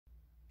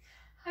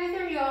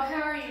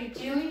you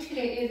doing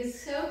today? It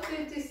is so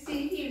good to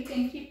see you.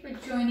 Thank you for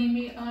joining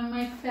me on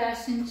my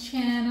fashion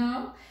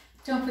channel.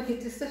 Don't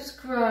forget to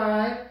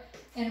subscribe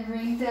and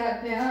ring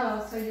that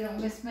bell so you don't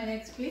miss my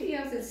next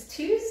videos. It's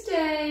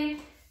Tuesday.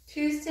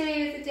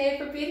 Tuesday is the day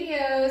for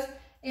videos.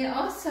 And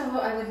also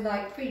I would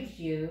like for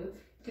you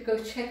to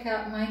go check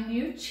out my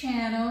new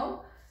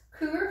channel,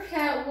 Cougar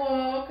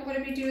Catwalk. I'm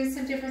going to be doing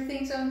some different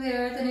things on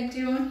there than I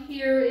do on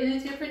here in a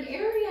different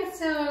area.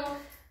 So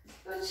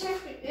go check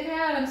it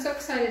out. I'm so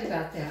excited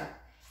about that.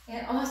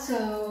 And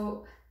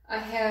also, I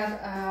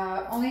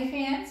have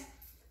OnlyFans.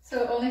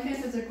 So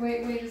OnlyFans is a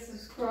great way to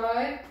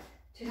subscribe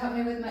to help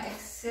me with my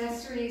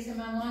accessories and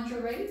my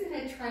lingerie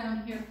that I try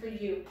on here for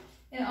you.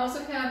 And I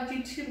also have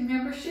YouTube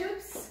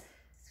memberships.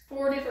 It's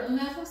 4 different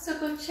levels, so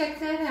go check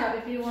that out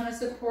if you want to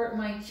support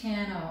my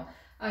channel.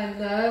 I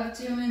love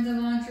doing the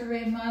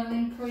lingerie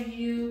modeling for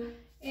you.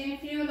 And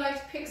if you would like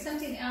to pick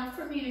something out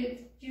for me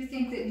that you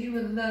think that you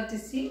would love to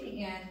see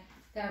me in,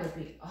 that would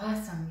be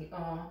awesome,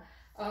 y'all.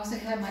 I also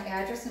have my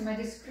address in my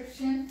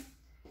description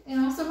and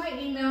also my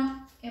email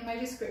in my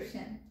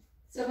description.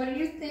 So what do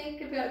you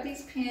think about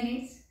these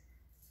panties?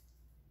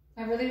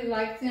 I really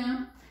like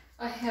them.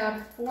 I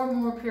have 4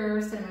 more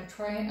pairs that I'm going to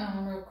try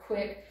on real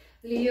quick.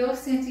 Leo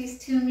sent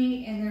these to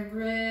me and they're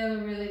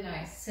really, really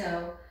nice.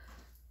 So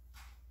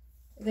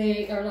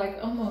they are like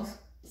almost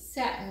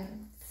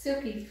satin,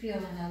 silky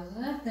feeling. I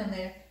love them.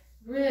 They're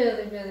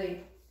really,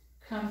 really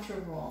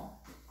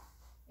comfortable.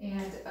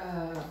 And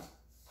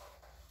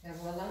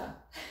voila.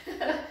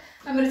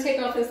 I'm going to take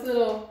off this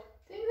little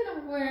thing that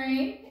I'm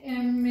wearing in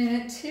a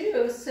minute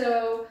too.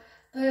 So,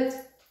 but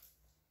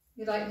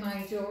you like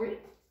my jewelry?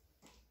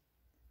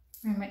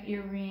 And my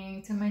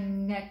earrings and my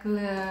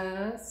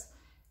necklace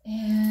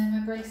and my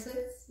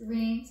bracelets,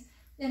 rings,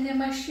 and then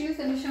my shoes.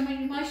 Let me show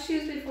you my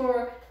shoes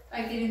before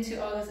I get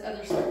into all this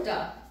other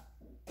stuff.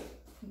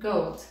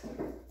 Gold.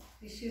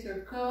 These shoes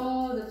are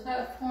gold. The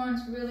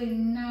platform's really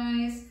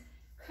nice,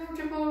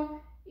 comfortable,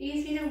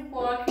 easy to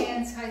walk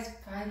in, size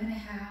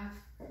 5.5,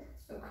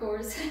 of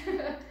course.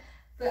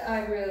 But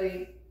I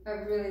really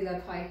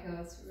love high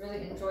heels.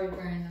 Really enjoy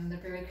wearing them. They're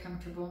very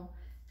comfortable.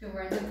 Been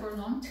wearing them for a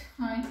long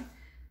time.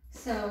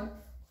 So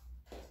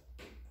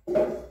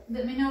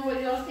let me know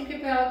what y'all think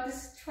about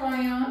this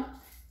try on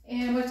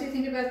and what you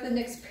think about the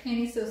next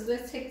panty. So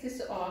let's take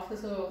this off,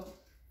 this little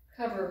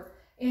cover.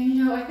 And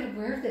you know, I could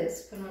wear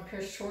this, put on a pair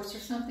of shorts or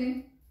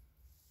something,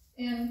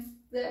 and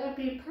that would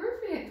be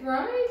perfect,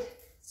 right?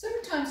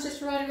 Summertime's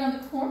just right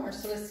around the corner,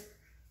 so let's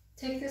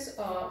take this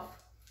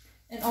off.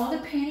 And all the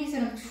panties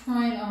that I'm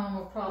trying on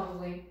will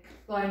probably,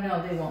 well, I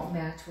know they won't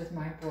match with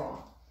my bra.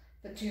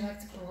 But do you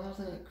like the bra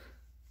look?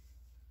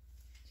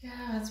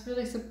 Yeah, it's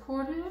really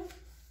supportive,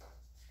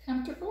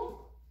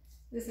 comfortable.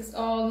 This is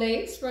all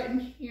lace right in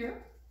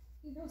here,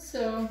 you know,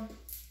 so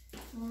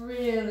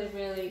really,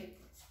 really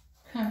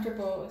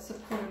comfortable,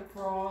 supportive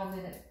bra, and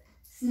then it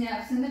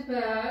snaps in the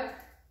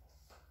back.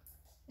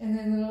 And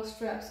then the little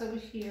straps over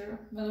here,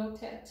 my little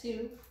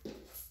tattoo.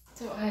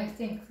 So I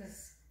think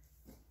this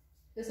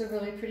is a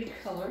really pretty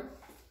color.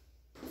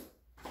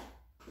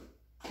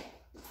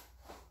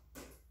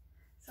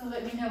 So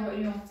let me know what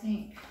you all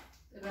think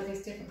about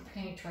these different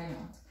panty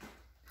try-ons.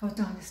 Hold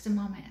on just a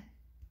moment.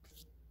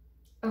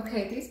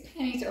 Okay, these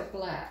panties are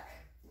black,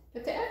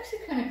 but they actually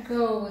kind of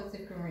go with the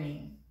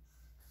green.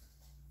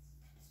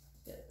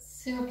 The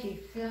silky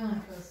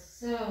feeling feels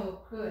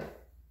so good.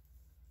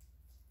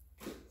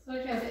 So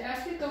yeah, they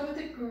actually go with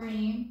the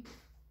green.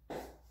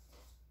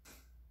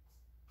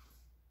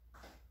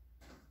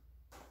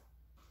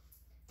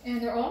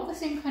 And they're all the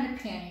same kind of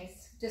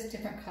panties, just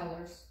different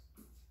colors.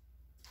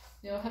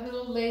 They all have a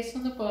little lace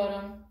on the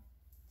bottom.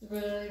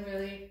 Really,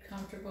 really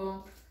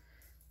comfortable.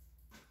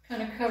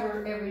 Kind of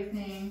cover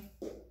everything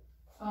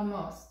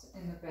almost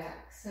in the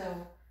back.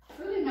 So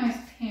really nice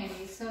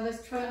panties. So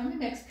let's try on the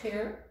next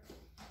pair.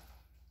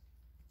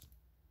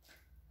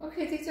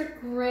 Okay, these are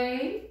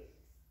gray.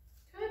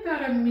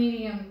 About a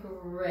medium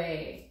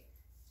gray.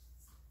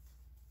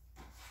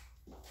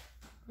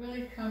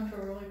 Really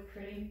comfortable, really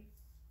pretty.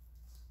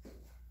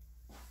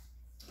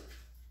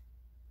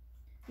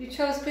 You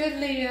chose good,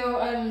 Leo.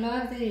 I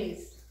love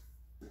these.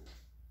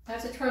 I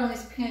have to try on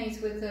these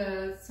panties with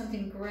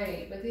something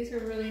gray, but these are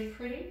really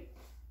pretty.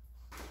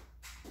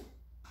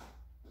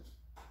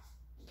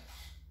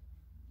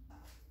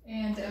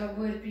 And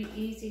would be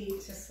easy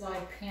to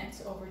slide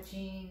pants over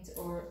jeans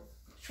or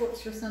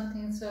shorts or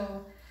something.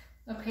 So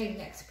okay,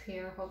 next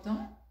pair, hold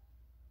on.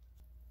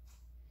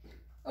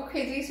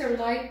 Okay, these are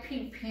light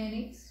pink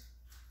panties.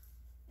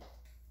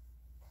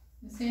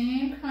 The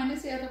same kind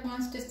as the other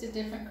ones, just a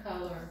different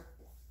color.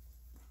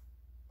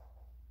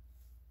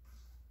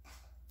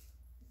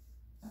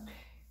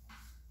 Okay,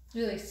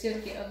 really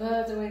silky. I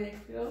love the way they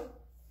feel.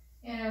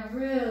 And I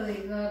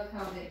really love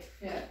how they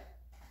fit.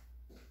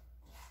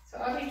 So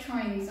I'll be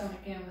trying these on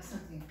again with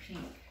something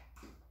pink.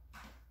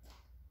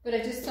 But I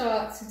just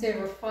thought since there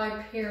were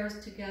 5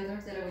 pairs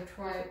together that I would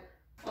try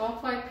all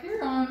 5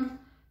 pair on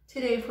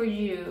today for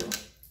you.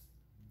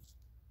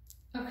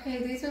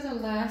 Okay, these are the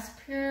last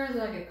pair,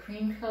 like a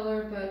cream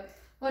color, but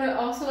What I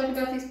also like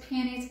about these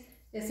panties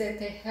is that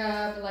they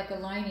have like a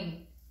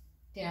lining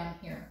down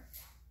here.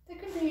 They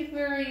can be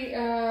very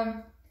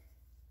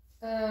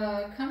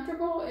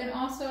comfortable, and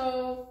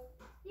also,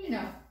 you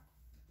know,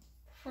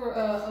 for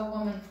a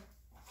woman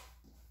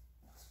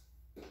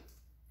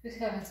who's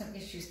having some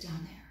issues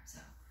down there. So,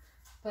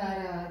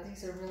 but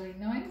these are really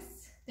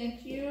nice.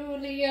 Thank you,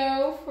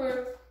 Leo,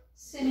 for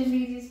sending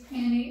me these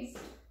panties.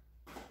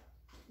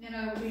 And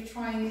I will be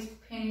trying these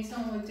panties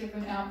on with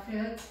different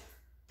outfits,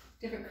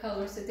 different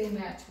colors that they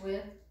match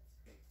with.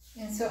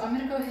 And so I'm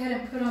going to go ahead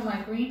and put on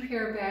my green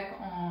pair back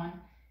on,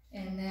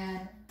 and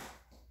then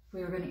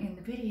we're going to end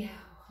the video.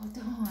 Hold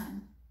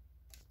on.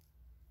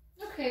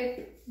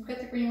 Okay, I've got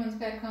the green ones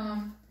back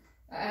on.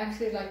 I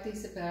actually like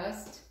these the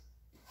best.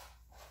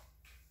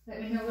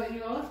 Let me know what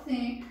you all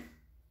think.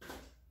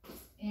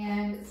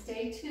 And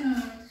stay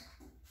tuned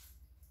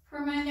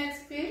for my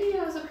next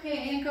videos,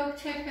 okay? And go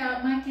check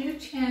out my new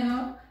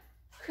channel,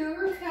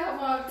 Cougar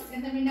Catwalk,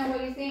 and let me know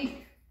what you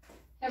think.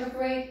 Have a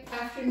great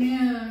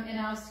afternoon, and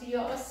I'll see you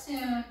all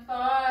soon.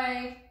 Bye.